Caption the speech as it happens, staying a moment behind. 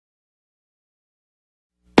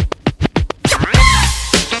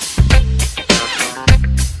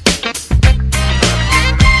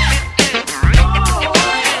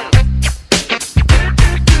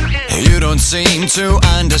to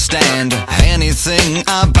understand anything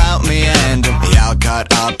about me, and you're all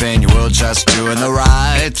caught up in your world just doing the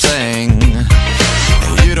right thing.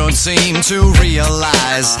 You don't seem to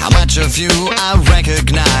realize how much of you I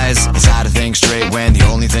recognize. It's hard to think straight when the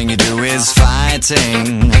only thing you do is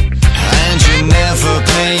fighting. And you never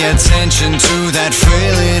pay attention to that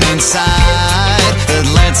feeling inside that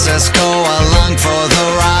lets us go along for the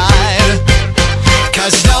ride.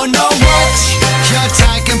 Cause you don't know what you're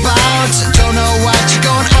talking about, don't know what you're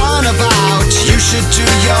going on about. You should do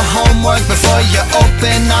your homework before you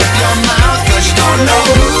open up your mouth. Cause you don't know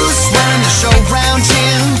who's running the show round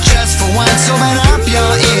here. Just for once, open up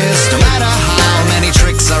your ears. No matter how many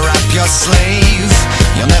tricks are up your sleeve,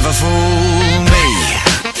 you'll never fool me.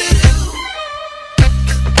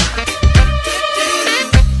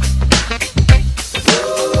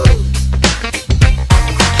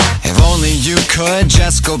 You could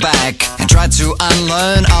just go back and try to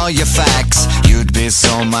unlearn all your facts. You'd be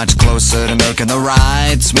so much closer to making the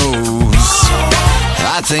right moves.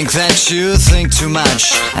 I think that you think too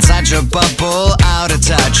much, inside your bubble, out of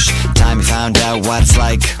touch. Time you found out what it's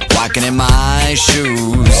like walking in my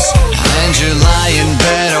shoes. And you lie in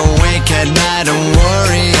bed awake at night and worry